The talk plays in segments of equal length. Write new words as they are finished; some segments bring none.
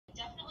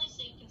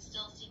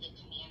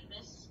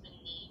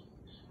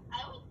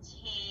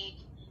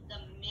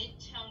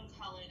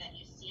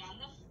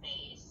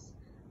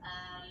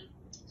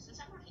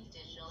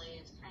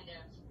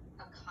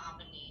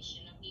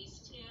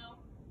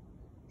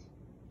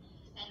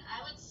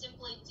I would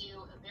simply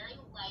do a very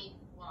light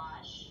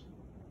wash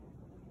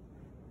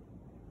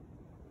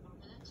over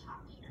the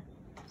top here.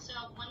 So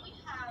when we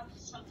have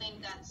something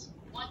that's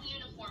one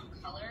uniform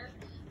color,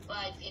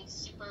 but it's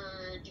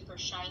super duper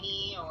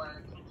shiny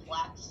or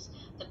complex,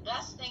 the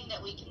best thing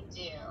that we can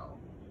do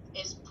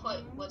is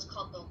put what's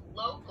called the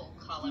local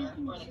color,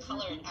 or the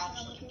color it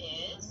actually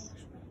is,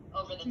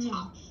 over the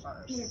top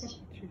first.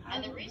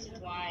 And the reason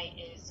why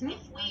is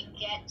if we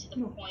get to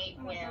the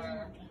point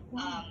where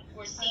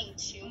we're seeing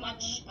too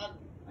much of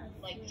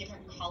like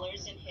different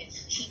colors in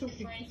his cheek,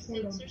 for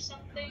instance, or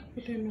something,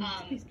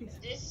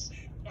 this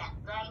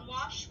background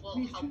wash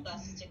will help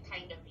us to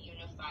kind of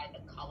unify the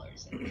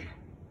colors in there.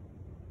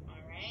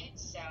 Alright,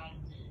 so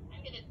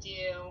I'm going to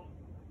do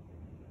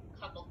a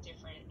couple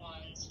different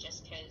ones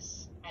just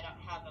because I don't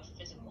have a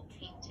physical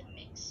paint to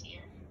mix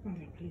here.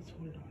 Okay, please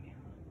hold on here.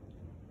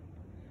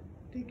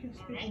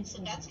 Alright,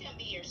 so that's going to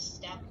be your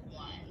step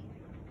 1.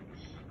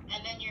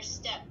 And then your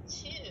step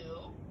 2,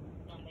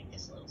 I'll make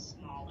this a little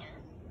smaller.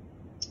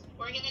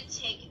 We're going to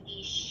take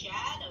the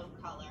shadow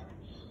color.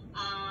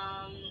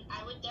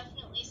 I would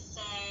definitely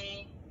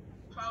say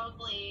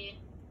probably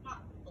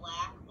not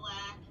black,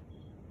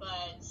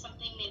 but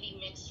something maybe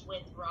mixed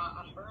with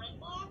raw umber and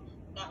black.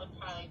 That would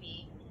probably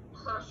be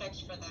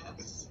perfect for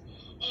this.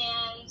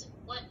 And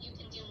what you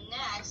can do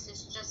next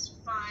is just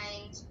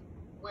find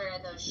where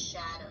those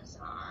shadows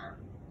are.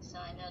 So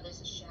I know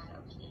there's a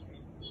shadow here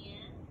and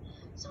here.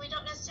 So we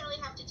don't necessarily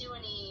have to do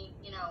any,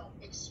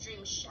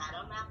 extreme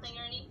shadow mapping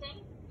or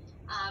anything.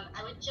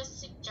 I would just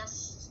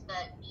suggest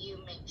that you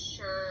make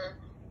sure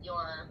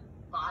your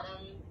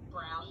bottom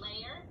brown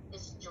layer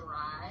is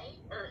dry,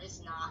 or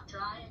is not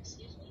dry,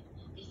 excuse me,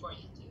 before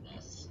you do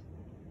this.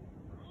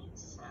 Alright,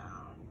 so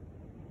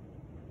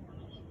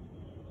coming in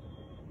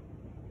here.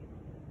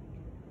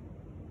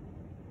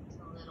 It's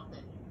a little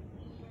bit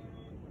here.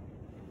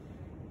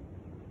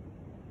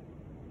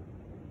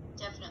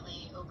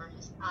 Definitely over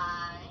his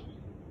eye,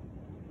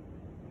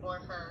 or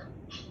her.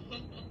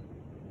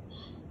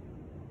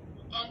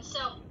 And so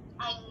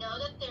I know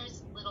that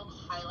there's little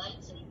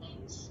highlights and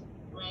things,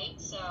 right?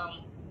 So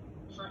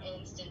for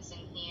instance in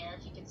here,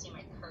 if you can see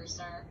my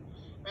cursor,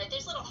 right,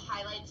 there's little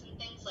highlights and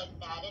things like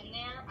that in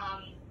there.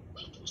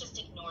 We can just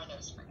ignore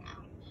those for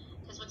now.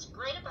 Because what's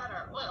great about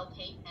our oil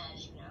paint,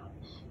 as you know,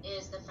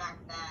 is the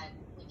fact that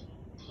we can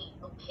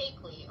paint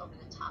opaquely over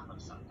the top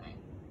of something,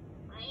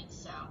 right?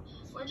 So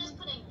we're just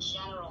putting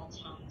general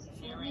tones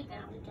in there right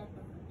now. Okay.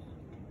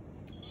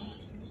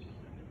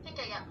 I think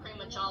I got pretty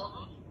much all of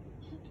them.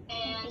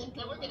 And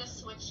then we're going to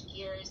switch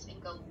gears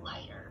and go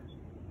lighter.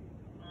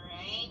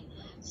 Alright?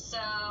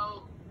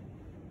 So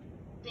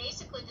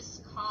basically this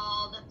is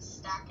called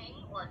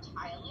stacking or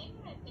tiling.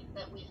 I think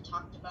that we've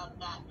talked about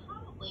that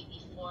probably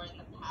before in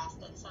the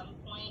past at some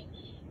point.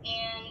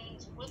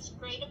 And what's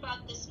great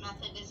about this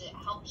method is it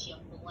helps you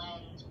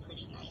blend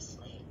pretty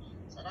nicely.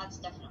 So that's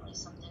definitely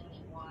something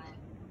we want.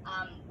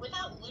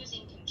 Without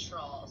losing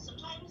control.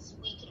 Sometimes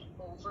we can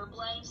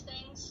overblend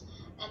things,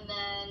 and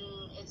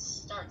then it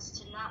starts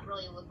to not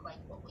really look like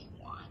what we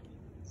want.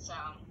 So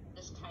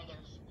this kind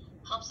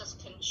of helps us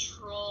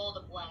control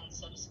the blend,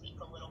 so to speak,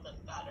 a little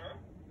bit better.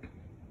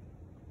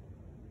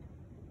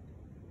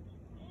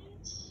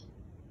 Right.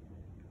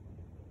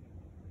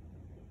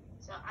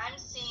 So I'm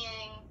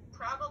seeing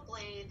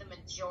probably the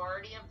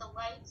majority of the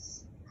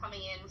lights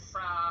coming in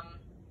from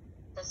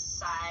the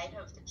side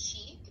of the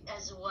cheek,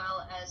 as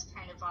well as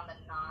kind of on the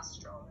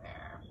nostril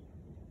there.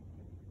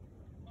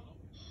 Okay.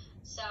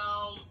 So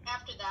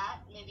after that,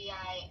 maybe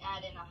I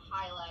add in a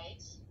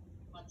highlight.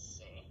 Let's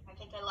see. I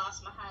think I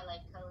lost my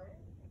highlight color.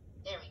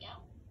 There we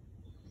go.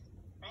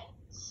 Right?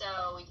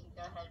 So we can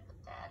go ahead and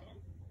put that in.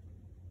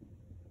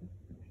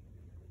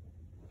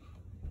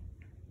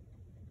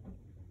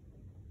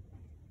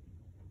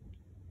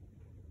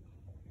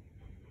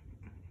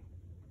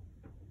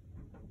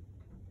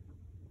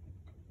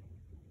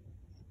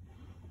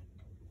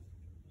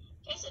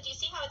 Okay, so do you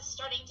see how it's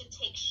starting to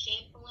take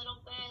shape a little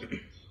bit?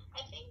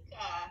 I think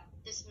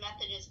this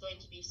method is going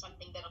to be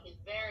something that'll be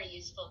very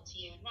useful to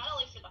you, not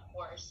only for the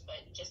horse,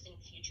 but just in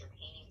future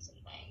paintings and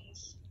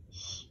things.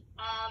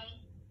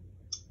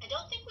 I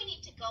don't think we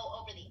need to go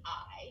over the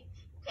eye,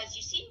 because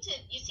you seem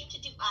to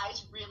do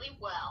eyes really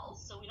well,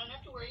 so we don't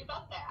have to worry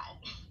about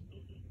that.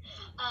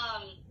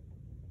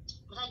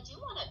 But I do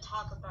want to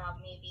talk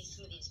about maybe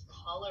some of these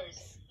colors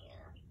in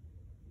here.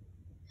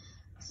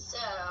 So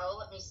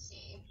let me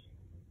see.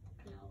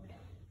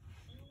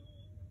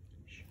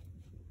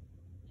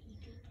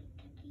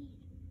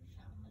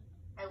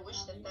 I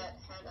wish that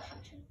had a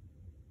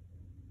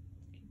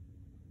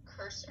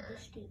cursor.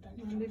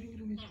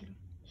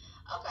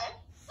 Okay,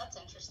 that's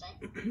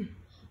interesting.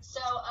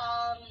 So,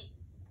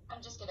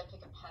 I'm just gonna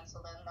pick a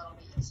pencil then, that'll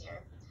be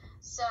easier.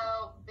 So,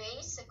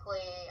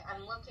 basically,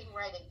 I'm looking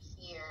right in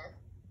here,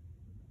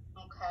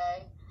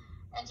 okay?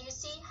 And do you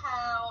see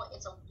how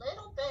it's a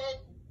little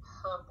bit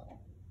purple,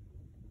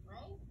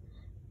 right?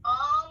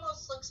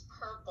 Almost looks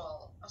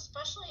purple,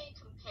 especially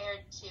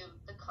compared to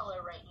the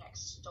color right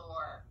next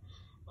door.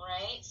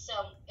 right? So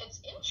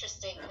it's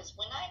interesting because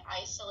when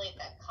I isolate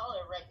that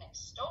color right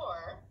next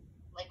door,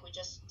 like we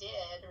just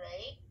did,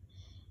 right?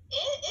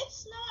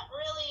 It's not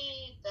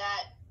really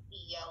that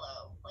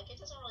yellow. Like it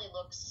doesn't really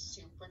look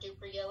super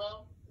duper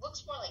yellow. It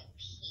looks more like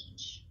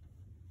peach,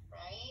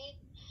 right?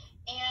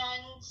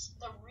 And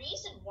the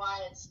reason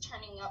why it's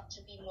turning up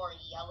to be more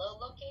yellow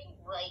looking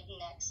right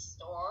next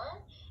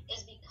door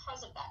is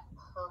because of that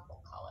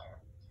purple color.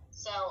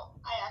 So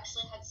I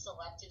actually had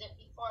selected it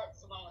before.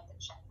 It's the one with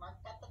the check mark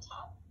at the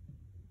top.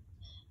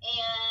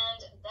 And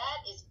that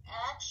is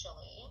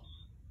actually,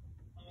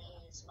 let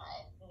me use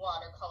my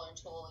watercolor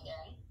tool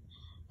again.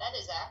 That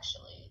is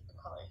actually the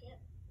color here.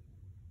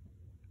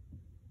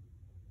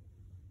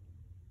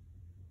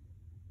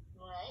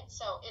 Right,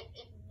 so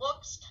it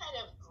looks kind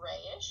of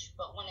grayish,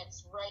 but when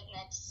it's right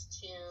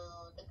next to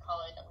the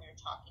color that we were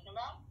talking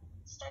about,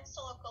 it starts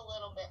to look a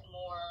little bit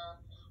more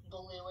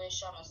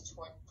bluish, almost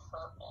toward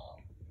purple,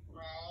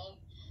 right?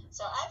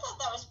 So I thought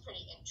that was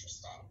pretty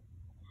interesting.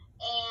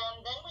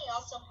 And then we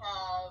also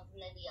have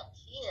maybe up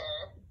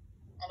here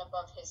and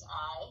above his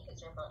eye,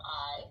 his or her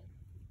eye,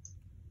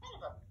 kind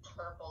of a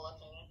purple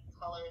looking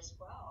color as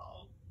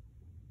well,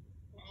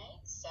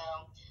 right? So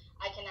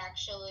I can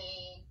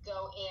actually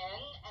go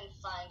in and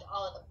find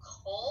all of the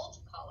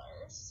cold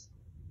colors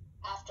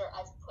after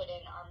I've put in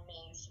our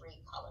main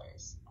three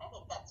colors. I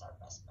think that's our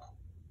best bet,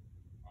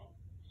 right?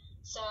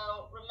 So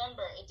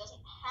remember, it doesn't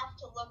have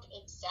to look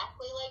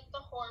exactly like the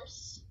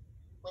horse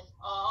with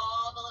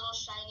all the little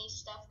shiny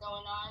stuff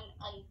going on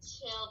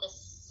until the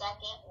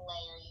second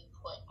layer you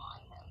put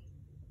on him,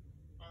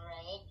 all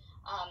right?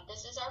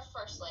 This is our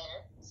first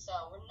layer, so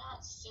we're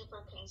not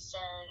super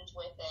concerned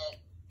with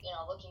it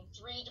looking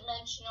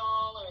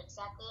three-dimensional or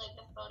exactly like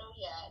the photo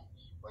yet.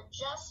 We're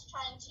just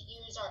trying to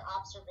use our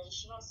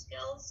observational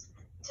skills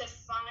to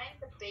find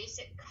the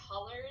basic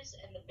colors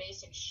and the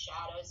basic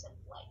shadows and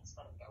lights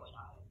that are going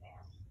on in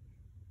there.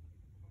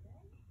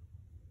 Okay.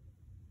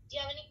 Do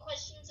you have any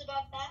questions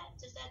about that?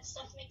 Does that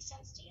stuff make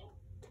sense to you?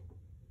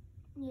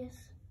 Yes.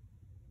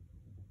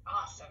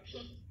 Awesome.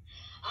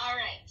 All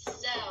right,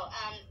 so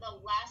the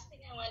last thing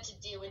I want to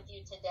do with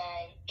you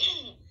today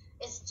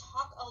is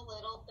talk a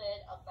little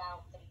bit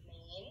about the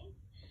mane.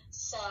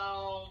 So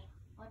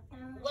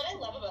what I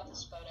love about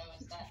this photo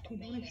is that the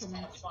mane is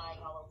kind of flying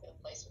all over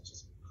the place, which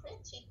is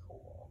pretty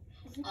cool.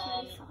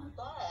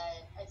 But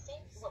I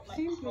think what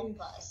might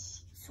help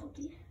us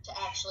to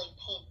actually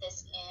paint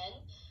this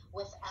in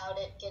without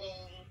it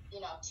getting,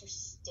 too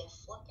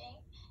stiff looking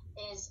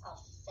is a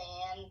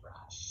fan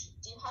brush.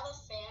 Do you have a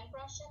fan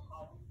brush at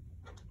home?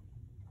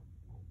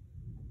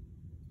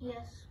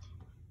 Yes.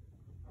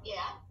 Yeah?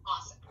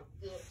 Awesome.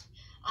 Good.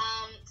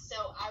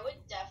 So I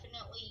would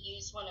definitely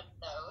use one of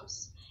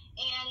those.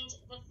 And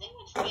the thing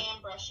with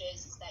fan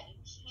brushes is that you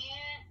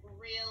can't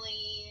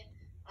really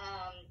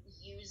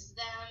use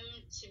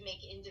them to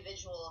make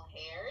individual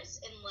hairs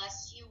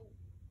unless you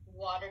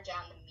water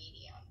down the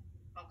medium,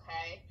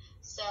 okay?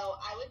 So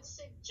I would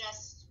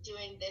suggest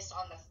doing this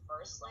on the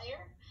first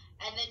layer,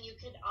 and then you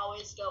could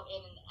always go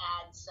in and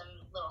add some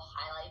little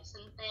highlights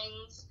and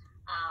things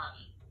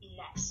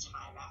next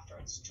time after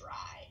it's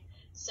dry.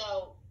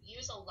 So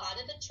use a lot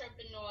of the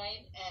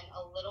terpenoid and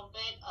a little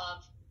bit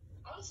of,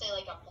 I would say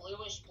like a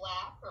bluish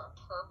black or a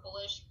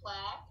purplish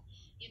black.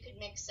 You could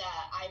mix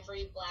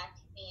ivory black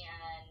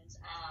and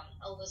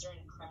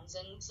alizarin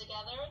crimson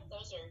together.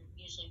 Those are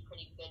usually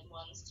pretty good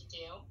ones to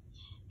do.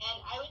 And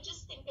I would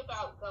just think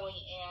about going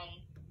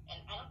in,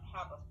 and I don't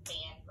have a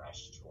fan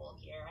brush tool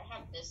here. I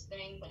have this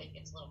thing, but it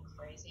gets a little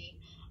crazy.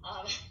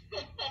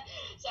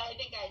 So I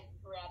think I'd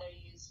rather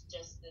use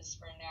just this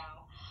for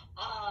now.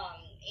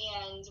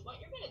 And what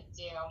you're going to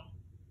do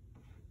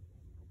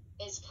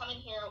is come in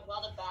here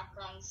while the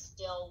background's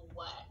still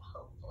wet,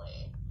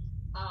 hopefully,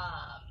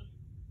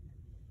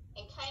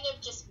 and kind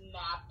of just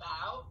map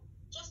out,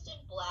 just in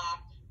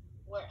black,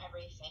 where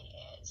everything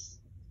is,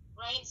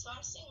 right? So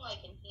I'm seeing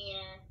like in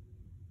here,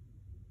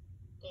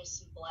 there's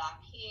some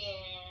black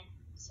here,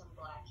 some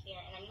black here,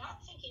 and I'm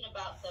not thinking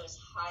about those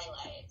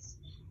highlights.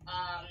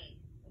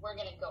 We're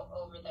going to go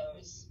over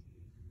those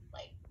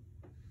like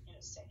in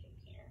a second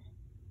here.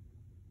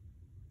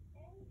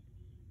 Okay.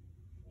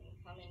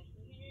 Come in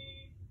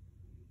here.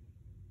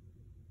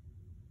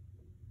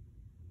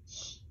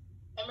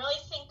 And really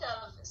think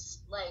of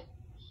like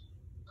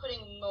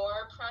putting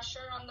more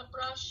pressure on the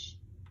brush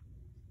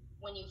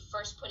when you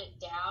first put it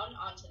down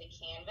onto the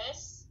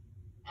canvas,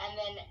 and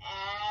then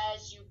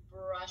as you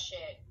brush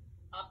it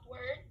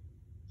upward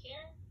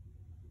here,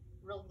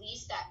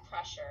 release that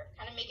pressure,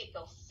 kind of make it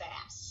go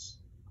fast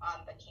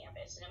on the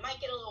canvas. And it might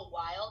get a little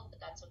wild, but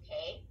that's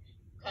okay,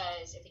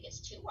 because if it gets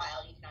too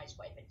wild, you can always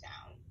wipe it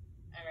down,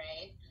 all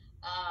right?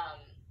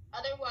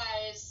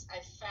 Otherwise,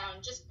 I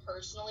found, just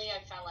personally,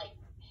 I found like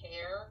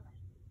hair,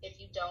 if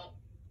you don't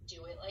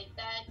do it like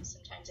that,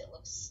 sometimes it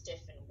looks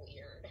stiff and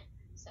weird.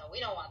 So we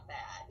don't want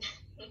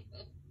that.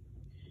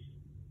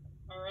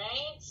 All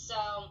right, so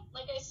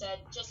like I said,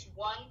 just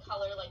one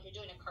color like you're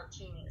doing a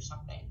cartoon or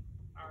something,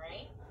 all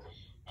right?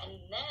 And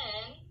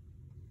then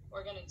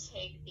we're gonna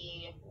take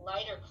the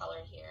lighter color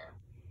here,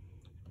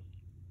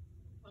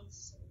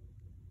 let's see.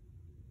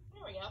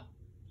 There we go.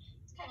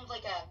 It's kind of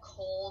like a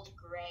cold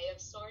gray of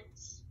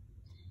sorts.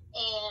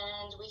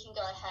 And we can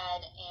go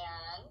ahead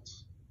and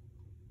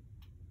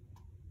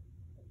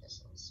make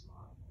this a little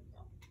smaller. There we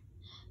go.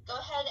 Go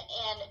ahead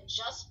and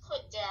just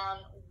put down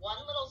one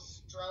little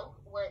stroke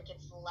where it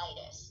gets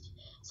lightest.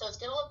 So it's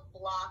going to look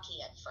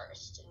blocky at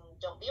first, and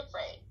don't be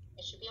afraid.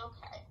 It should be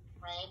okay,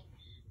 right?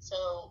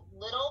 So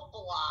little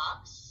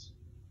blocks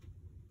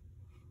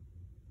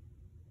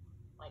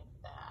like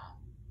that,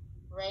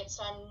 right?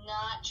 So I'm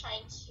not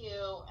trying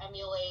to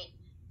emulate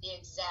the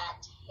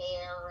exact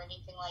hair or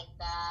anything like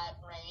that,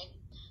 right?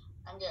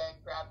 I'm going to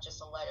grab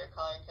just a lighter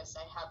color because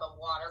I have a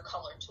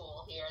watercolor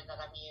tool here that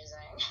I'm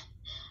using.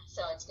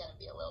 So it's going to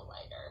be a little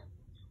lighter.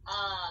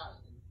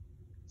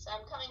 So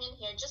I'm coming in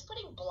here, just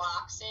putting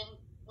blocks in,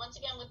 once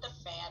again with the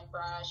fan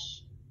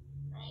brush,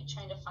 right?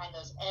 Trying to find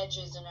those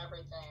edges and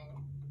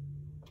everything.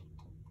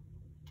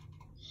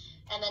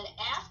 And then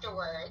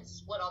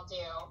afterwards, what I'll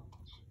do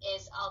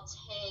is I'll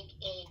take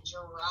a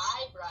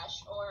dry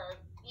brush, or,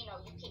 you know,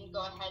 you can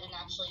go ahead and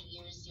actually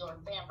use your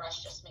fan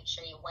brush. Just make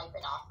sure you wipe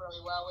it off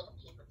really well with a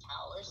paper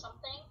towel or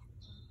something.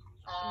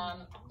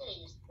 I'm going to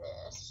use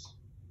this.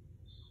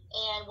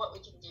 And what we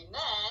can do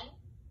then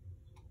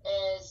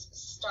is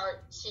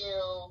start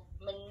to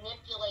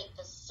manipulate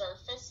the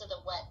surface of the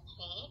wet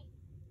paint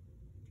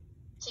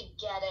to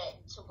get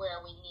it to where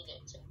we need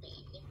it to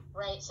be,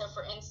 right? So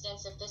for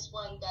instance, if this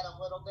one got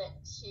a little bit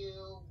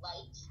too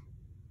light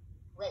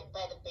right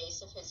by the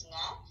base of his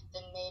neck,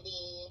 then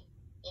maybe,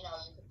 you know,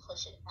 you could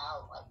push it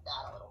out like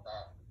that a little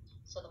bit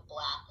so the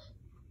black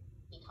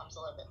becomes a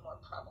little bit more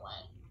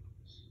prevalent.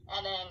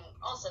 And then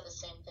also the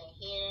same thing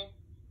here.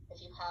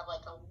 If you have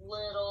like a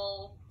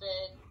little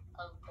bit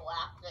of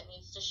black that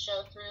needs to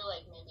show through,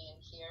 like maybe in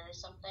here or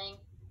something,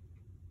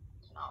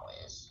 you can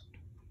always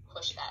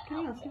push that Can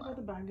out. I ask you about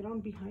the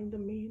background behind the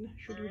mane?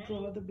 Should you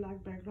draw the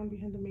black background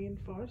behind the mane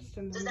first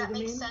and then Does do that the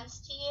make mane? sense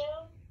to you?